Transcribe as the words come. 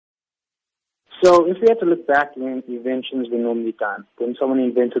So if we had to look back when inventions were normally done, when someone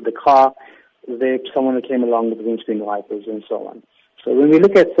invented the car, someone came along with windscreen wipers and so on. So when we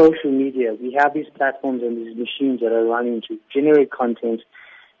look at social media, we have these platforms and these machines that are running to generate content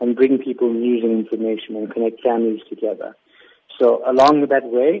and bring people news and information and connect families together. So along with that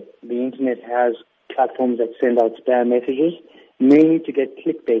way, the internet has platforms that send out spam messages, mainly to get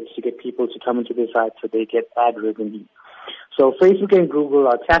clickbaits, to get people to come into their site so they get ad revenue. So Facebook and Google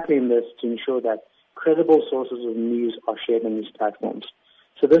are tackling this to ensure that credible sources of news are shared on these platforms.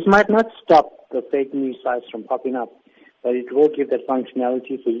 So this might not stop the fake news sites from popping up, but it will give that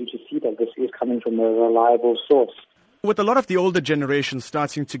functionality for you to see that this is coming from a reliable source. With a lot of the older generation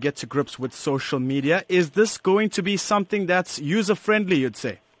starting to get to grips with social media, is this going to be something that's user-friendly, you'd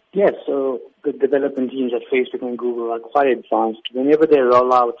say? Yes, so the development teams at Facebook and Google are quite advanced. Whenever they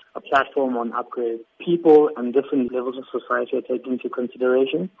roll out a platform on upgrade, people on different levels of society are taken into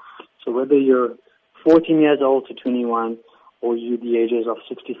consideration. So whether you're 14 years old to 21 or you the ages of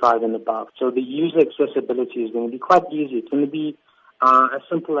 65 and above. So the user accessibility is going to be quite easy. It's going to be as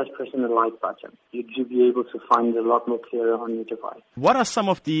simple as pressing the like button. You'd be able to find it a lot more clearer on your device. What are some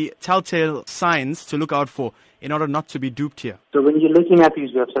of the telltale signs to look out for in order not to be duped here? So when you're looking at these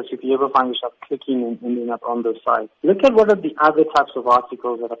websites, if you ever find yourself clicking and ending up on the site, look at what are the other types of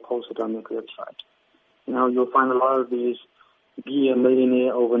articles that are posted on your website. You know, you'll find a lot of these, be a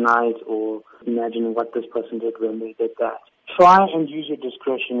millionaire overnight, or imagine what this person did when they did that. Try and use your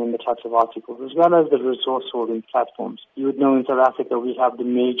discretion in the types of articles, as well as the resource holding platforms. You would know in South Africa we have the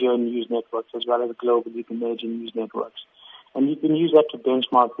major news networks, as well as globally the major news networks. And you can use that to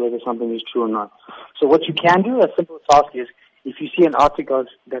benchmark whether something is true or not. So what you can do, a simple task is, if you see an article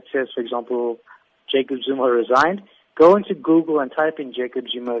that says, for example, Jacob Zuma resigned, go into Google and type in Jacob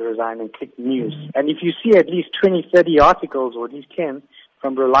Zuma resigned and click news. And if you see at least 20, 30 articles, or at least 10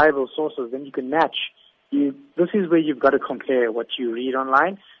 from reliable sources, then you can match. This is where you've got to compare what you read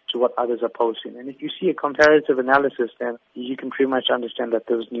online to what others are posting. And if you see a comparative analysis, then you can pretty much understand that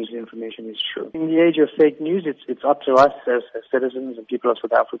those news information is true. In the age of fake news, it's up to us as citizens and people of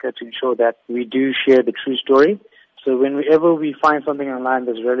South Africa to ensure that we do share the true story. So whenever we find something online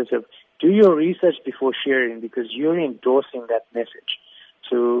that's relative, do your research before sharing, because you're endorsing that message.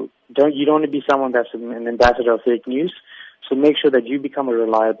 So you don't want to be someone that's an ambassador of fake news. So make sure that you become a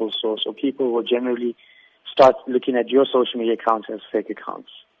reliable source, or people will generally start looking at your social media accounts as fake accounts.